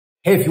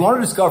Hey, if you want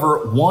to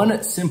discover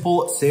one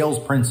simple sales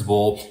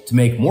principle to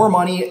make more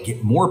money,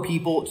 get more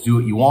people to do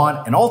what you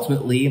want, and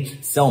ultimately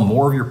sell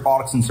more of your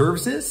products and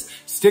services,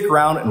 stick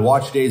around and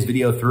watch today's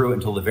video through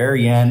until the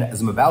very end,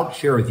 as I'm about to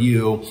share with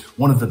you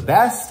one of the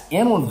best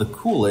and one of the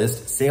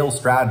coolest sales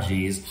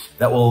strategies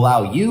that will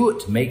allow you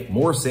to make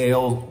more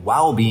sales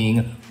while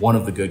being one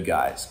of the good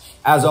guys.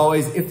 As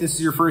always, if this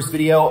is your first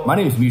video, my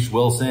name is Misha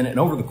Wilson, and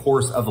over the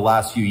course of the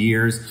last few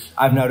years,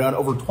 I've now done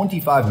over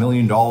 $25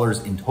 million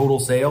in total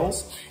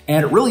sales.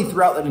 And really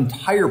throughout that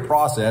entire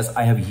process,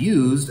 I have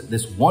used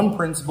this one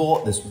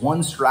principle, this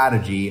one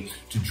strategy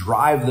to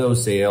drive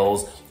those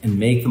sales and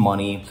make the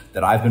money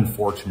that I've been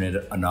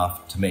fortunate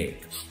enough to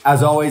make.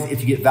 As always,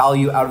 if you get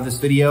value out of this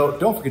video,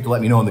 don't forget to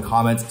let me know in the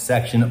comments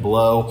section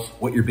below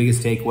what your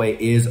biggest takeaway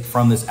is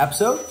from this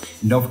episode.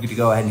 And don't forget to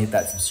go ahead and hit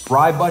that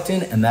subscribe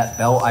button and that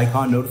bell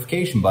icon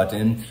notification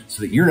button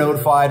so that you're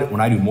notified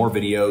when I do more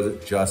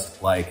videos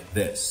just like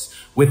this.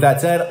 With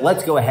that said,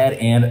 let's go ahead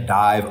and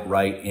dive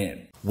right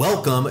in.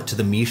 Welcome to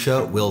the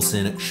Misha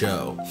Wilson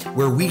Show,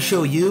 where we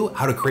show you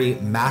how to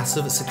create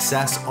massive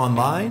success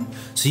online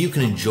so you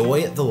can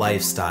enjoy the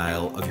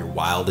lifestyle of your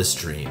wildest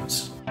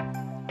dreams.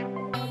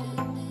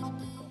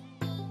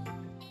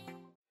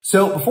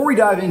 So before we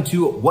dive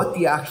into what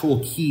the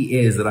actual key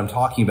is that I'm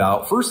talking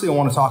about, firstly, I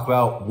want to talk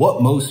about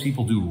what most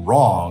people do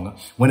wrong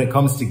when it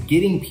comes to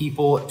getting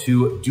people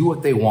to do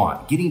what they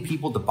want, getting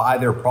people to buy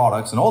their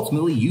products, and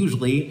ultimately,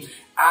 usually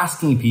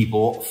asking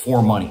people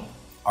for money.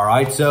 All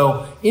right,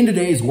 so in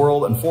today's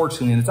world,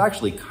 unfortunately, and it's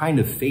actually kind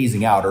of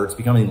phasing out, or it's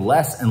becoming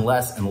less and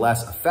less and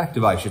less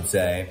effective, I should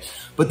say.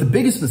 But the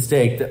biggest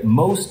mistake that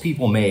most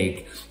people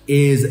make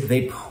is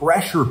they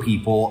pressure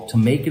people to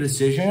make a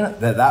decision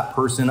that that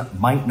person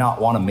might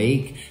not want to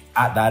make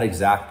at that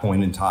exact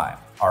point in time.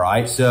 All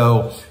right,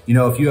 so,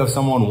 if you have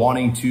someone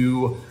wanting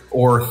to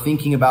or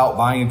thinking about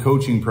buying a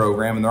coaching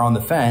program and they're on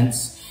the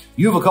fence,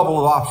 you have a couple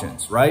of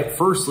options, right?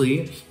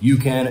 Firstly, you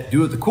can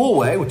do it the cool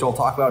way, which I'll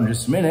talk about in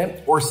just a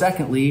minute. Or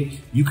secondly,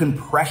 you can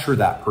pressure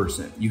that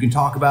person. You can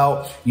talk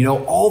about,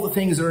 all the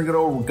things that are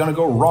gonna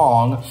go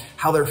wrong,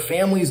 how their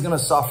family is gonna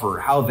suffer,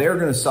 how they're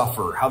gonna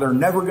suffer, how they're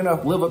never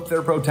gonna live up to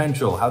their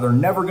potential, how they're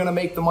never gonna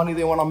make the money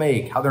they wanna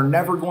make, how they're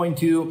never going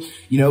to,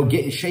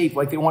 get in shape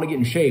like they wanna get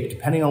in shape,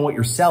 depending on what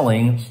you're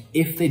selling.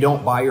 If they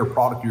don't buy your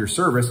product or your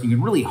service, you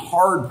can really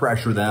hard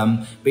pressure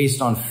them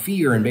based on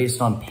fear and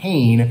based on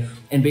pain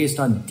and based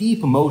on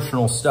deep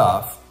emotional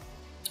stuff,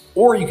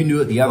 or you can do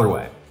it the other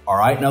way, all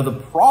right? Now, the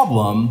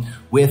problem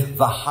with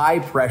the high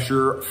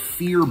pressure,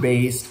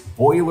 fear-based,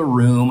 boiler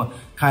room,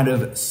 kind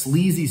of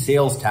sleazy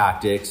sales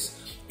tactics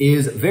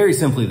is very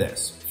simply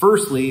this.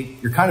 Firstly,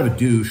 you're kind of a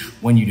douche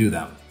when you do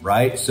them,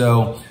 right?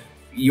 So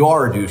you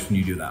are a douche when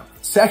you do them.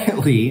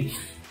 Secondly,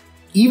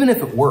 even if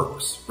it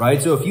works,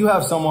 right? So if you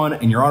have someone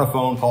and you're on a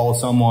phone call with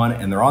someone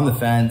and they're on the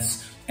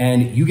fence,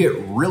 and you get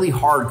really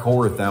hardcore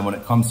with them when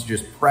it comes to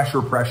just pressure,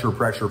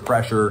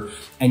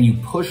 and you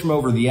push them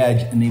over the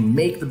edge and they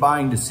make the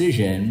buying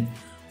decision,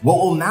 what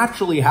will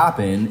naturally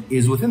happen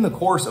is within the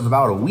course of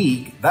about a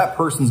week, that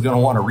person's gonna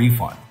want a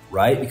refund,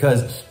 right?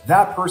 Because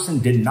that person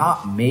did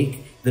not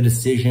make the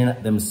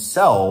decision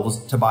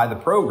themselves to buy the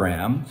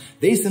program.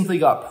 They simply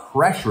got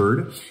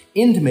pressured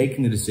into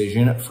making the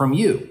decision from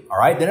you, all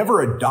right? They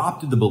never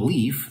adopted the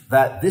belief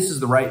that this is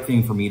the right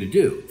thing for me to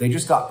do. They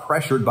just got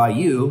pressured by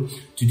you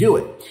to do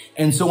it.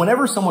 And so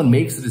whenever someone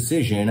makes a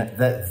decision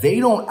that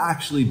they don't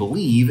actually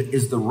believe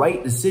is the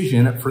right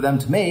decision for them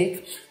to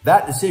make,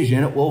 that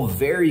decision will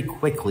very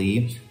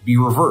quickly be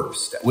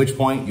reversed, at which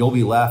point you'll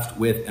be left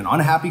with an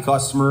unhappy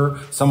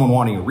customer, someone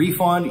wanting a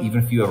refund,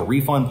 even if you have a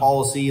refund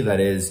policy that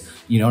is,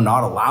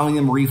 not allowing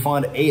them a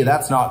refund. A,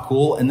 that's not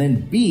cool. And then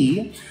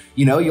B,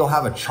 you'll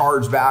have a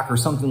chargeback or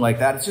something like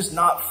that. It's just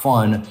not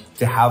fun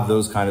to have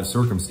those kind of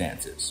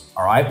circumstances,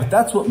 all right? But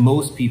that's what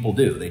most people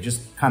do. They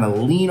just kind of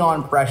lean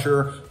on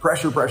pressure,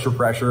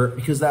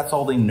 because that's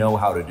all they know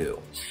how to do.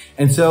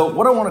 And so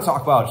what I want to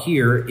talk about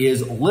here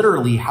is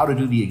literally how to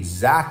do the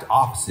exact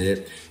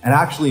opposite and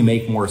actually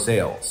make more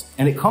sales.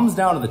 And it comes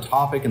down to the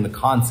topic and the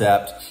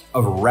concept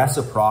of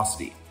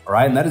reciprocity, all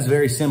right? And that is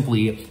very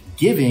simply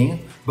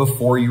giving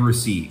before you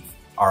receive.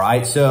 All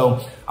right,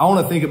 so I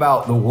want to think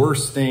about the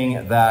worst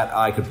thing that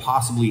I could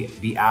possibly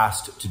be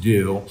asked to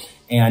do.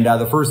 And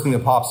the first thing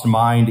that pops to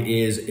mind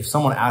is if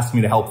someone asks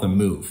me to help them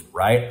move,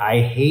 right?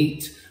 I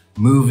hate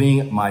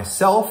moving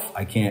myself.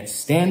 I can't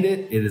stand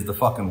it. It is the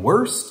fucking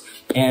worst.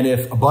 And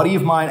if a buddy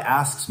of mine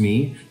asks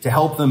me to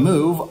help them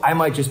move, I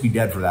might just be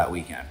dead for that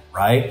weekend,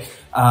 right?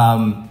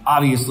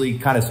 Obviously,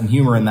 kind of some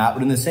humor in that,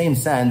 but in the same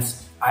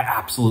sense, I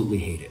absolutely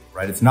hate it,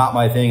 right? It's not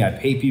my thing. I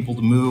pay people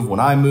to move. When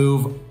I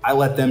move, I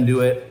let them do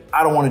it.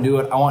 I don't want to do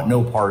it. I want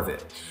no part of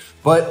it.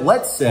 But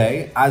let's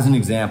say, as an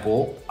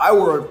example,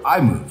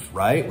 I move,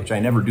 right? Which I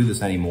never do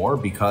this anymore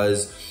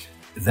because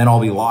then I'll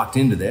be locked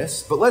into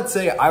this. But let's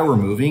say I were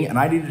moving and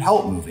I needed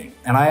help moving.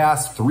 And I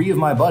asked 3 of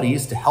my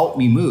buddies to help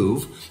me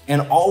move.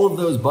 And all of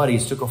those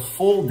buddies took a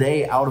full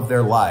day out of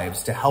their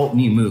lives to help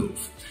me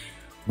move.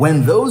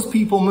 When those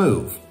people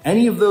move,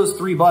 any of those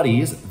 3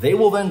 buddies, they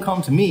will then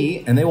come to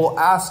me and they will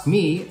ask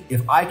me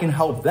if I can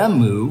help them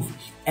move.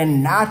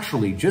 And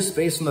naturally, just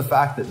based on the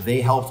fact that they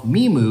helped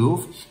me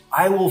move,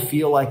 I will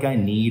feel like I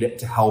need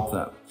to help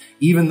them.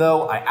 Even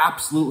though I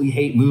absolutely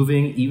hate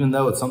moving, even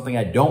though it's something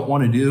I don't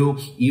want to do,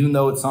 even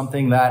though it's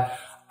something that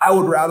I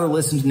would rather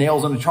listen to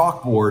nails on a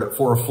chalkboard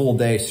for a full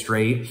day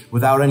straight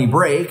without any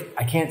break,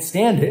 I can't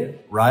stand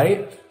it,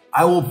 right?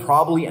 I will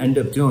probably end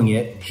up doing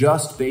it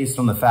just based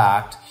on the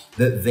fact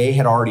that they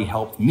had already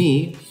helped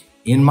me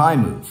in my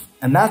move.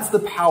 And that's the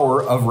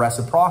power of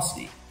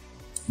reciprocity.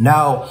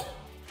 Now,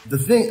 the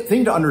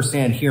thing to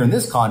understand here in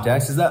this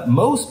context is that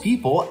most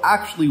people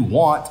actually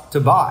want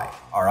to buy,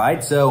 all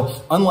right?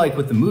 So unlike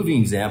with the moving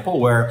example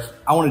where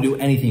I want to do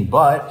anything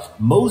but,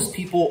 most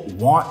people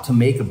want to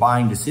make a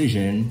buying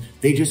decision.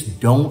 They just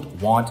don't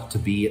want to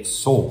be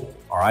sold.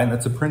 All right,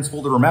 that's a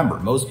principle to remember.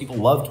 Most people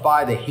love to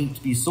buy, they hate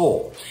to be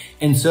sold.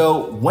 And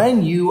so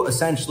when you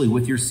essentially,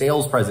 with your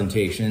sales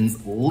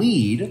presentations,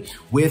 lead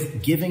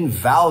with giving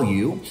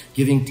value,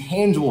 giving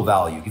tangible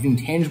value, giving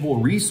tangible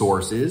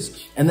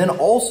resources, and then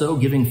also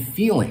giving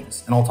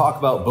feelings, and I'll talk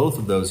about both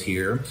of those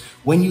here.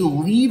 When you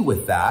lead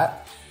with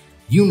that,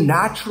 you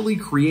naturally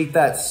create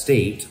that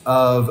state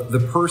of the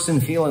person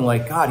feeling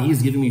like, God,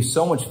 he's giving me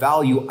so much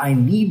value, I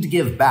need to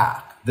give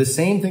back. The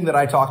same thing that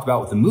I talked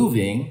about with the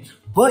moving,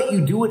 but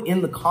you do it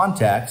in the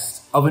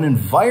context of an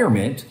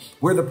environment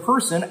where the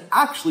person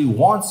actually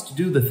wants to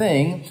do the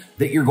thing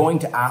that you're going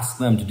to ask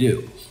them to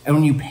do. And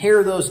when you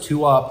pair those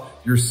two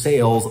up, your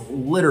sales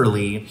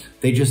literally,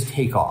 they just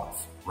take off.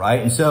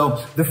 Right? And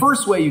so the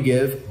first way you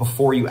give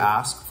before you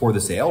ask for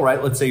the sale,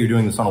 right? Let's say you're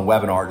doing this on a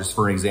webinar, just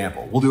for an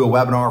example. We'll do a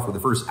webinar for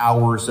the first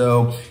hour or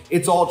so.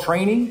 It's all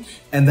training.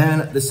 And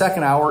then the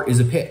second hour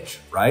is a pitch,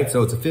 right?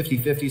 So it's a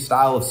 50-50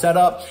 style of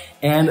setup.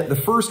 And the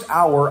first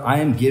hour I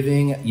am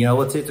giving,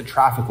 let's say it's a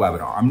traffic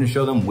webinar. I'm going to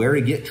show them where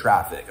to get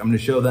traffic. I'm going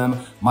to show them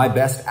my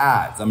best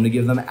ads. I'm going to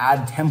give them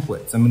ad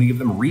templates. I'm going to give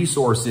them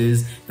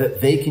resources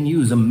that they can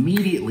use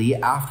immediately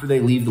after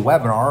they leave the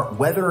webinar,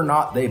 whether or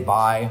not they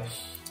buy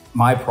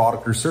my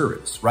product or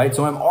service, right?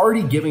 So I'm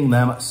already giving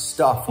them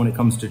stuff when it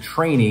comes to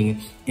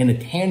training in a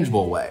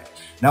tangible way.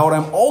 Now, what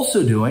I'm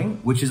also doing,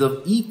 which is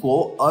of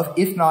equal,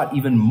 if not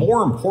even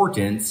more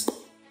importance,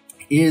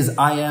 is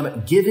I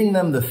am giving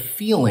them the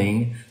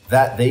feeling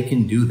that they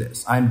can do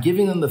this. I'm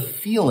giving them the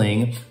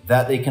feeling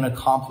that they can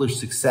accomplish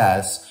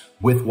success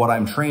with what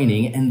I'm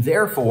training, and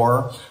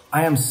therefore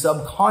I am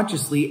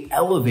subconsciously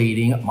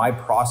elevating my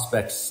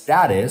prospect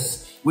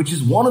status, which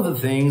is one of the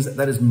things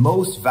that is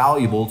most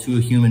valuable to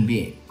a human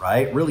being,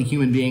 right? Really,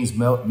 human beings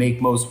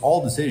make most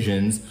all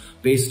decisions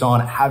based on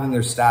having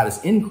their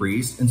status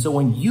increased. And so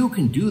when you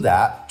can do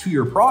that to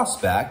your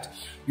prospect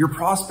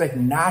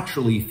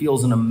naturally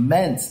feels an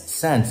immense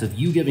sense of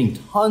you giving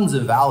tons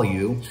of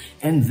value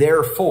and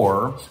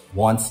therefore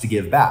wants to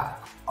give back.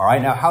 All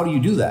right, now how do you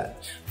do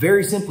that?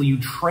 Very simply, you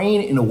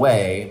train in a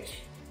way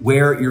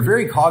where you're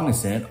very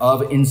cognizant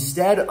of,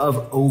 instead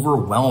of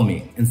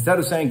overwhelming, instead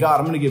of saying,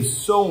 God, I'm going to give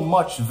so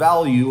much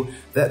value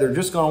that they're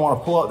just going to want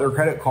to pull out their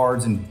credit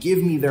cards and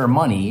give me their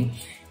money.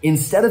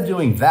 Instead of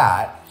doing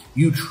that,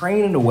 you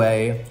train in a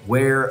way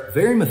where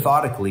very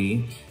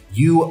methodically,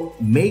 you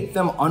make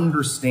them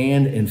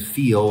understand and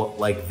feel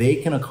like they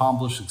can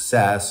accomplish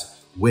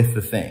success with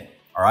the thing.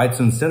 All right.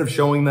 So instead of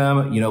showing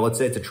them, let's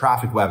say it's a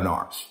traffic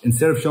webinar,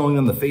 instead of showing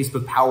them the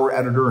Facebook Power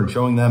Editor and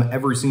showing them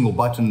every single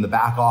button in the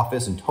back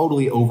office and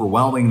totally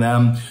overwhelming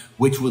them,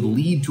 which would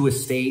lead to a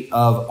state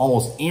of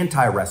almost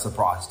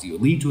anti-reciprocity, it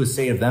would lead to a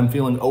state of them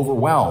feeling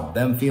overwhelmed,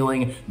 them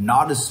feeling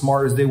not as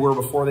smart as they were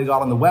before they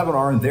got on the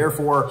webinar, and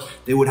therefore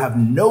they would have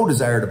no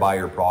desire to buy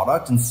your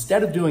product.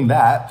 Instead of doing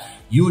that,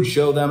 you would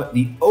show them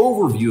the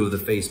overview of the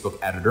Facebook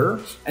editor,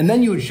 and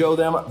then you would show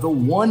them the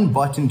one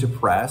button to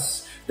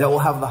press that will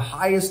have the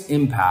highest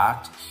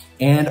impact,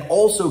 and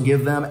also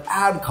give them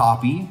ad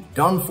copy,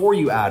 done for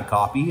you ad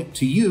copy,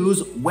 to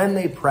use when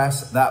they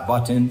press that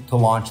button to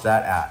launch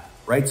that ad,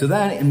 right? So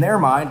then in their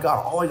mind,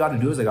 God, all I got to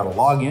do is I got to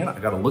log in. I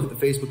got to look at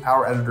the Facebook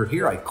Power Editor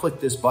here. I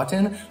click this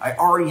button. I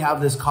already have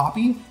this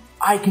copy.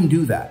 I can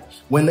do that.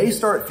 When they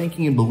start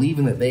thinking and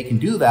believing that they can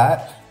do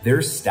that,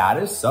 their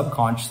status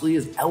subconsciously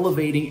is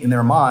elevating in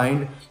their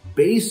mind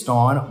based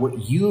on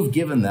what you've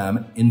given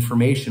them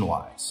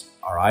information-wise.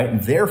 All right.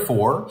 And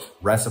therefore,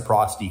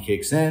 reciprocity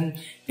kicks in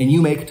and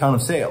you make a ton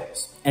of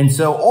sales. And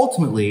so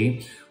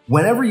ultimately,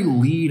 whenever you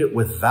lead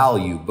with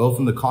value, both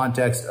in the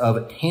context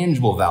of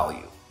tangible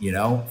value,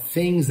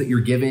 things that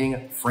you're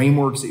giving,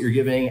 frameworks that you're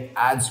giving,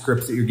 ad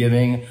scripts that you're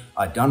giving,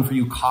 done for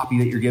you copy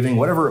that you're giving,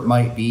 whatever it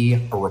might be,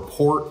 a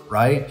report,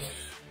 right?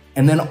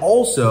 And then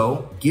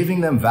also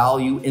giving them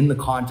value in the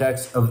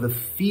context of the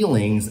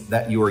feelings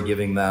that you are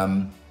giving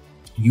them,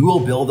 you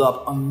will build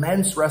up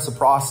immense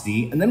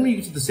reciprocity. And then when you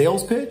get to the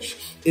sales pitch,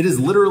 it is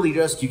literally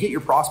just, you get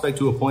your prospect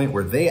to a point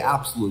where they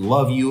absolutely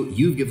love you.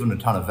 You've given them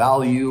a ton of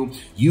value.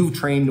 You've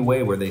trained in a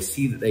way where they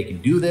see that they can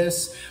do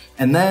this.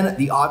 And then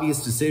the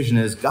obvious decision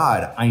is,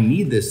 God, I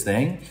need this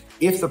thing.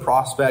 If the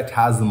prospect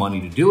has the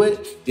money to do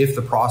it, if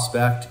the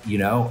prospect,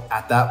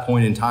 at that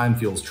point in time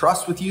feels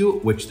trust with you,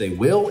 which they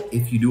will,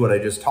 if you do what I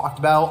just talked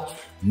about,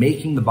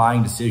 making the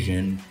buying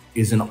decision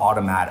is an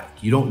automatic.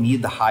 You don't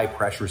need the high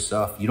pressure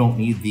stuff. You don't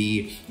need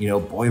the,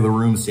 boiler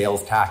room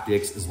sales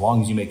tactics. As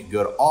long as you make a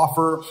good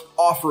offer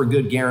a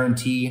good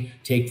guarantee,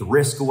 take the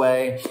risk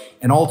away,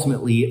 and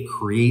ultimately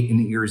create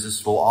an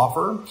irresistible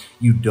offer,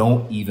 you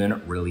don't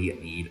even really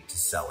need to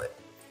sell it.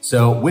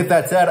 So with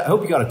that said, I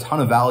hope you got a ton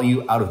of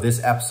value out of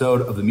this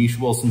episode of the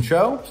Misha Wilson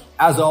Show.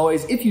 As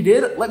always, if you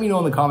did, let me know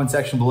in the comment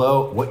section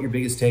below what your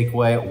biggest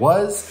takeaway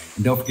was.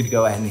 And don't forget to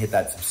go ahead and hit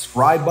that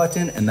subscribe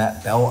button and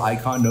that bell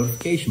icon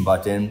notification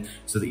button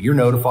so that you're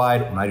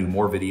notified when I do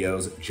more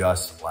videos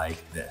just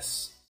like this.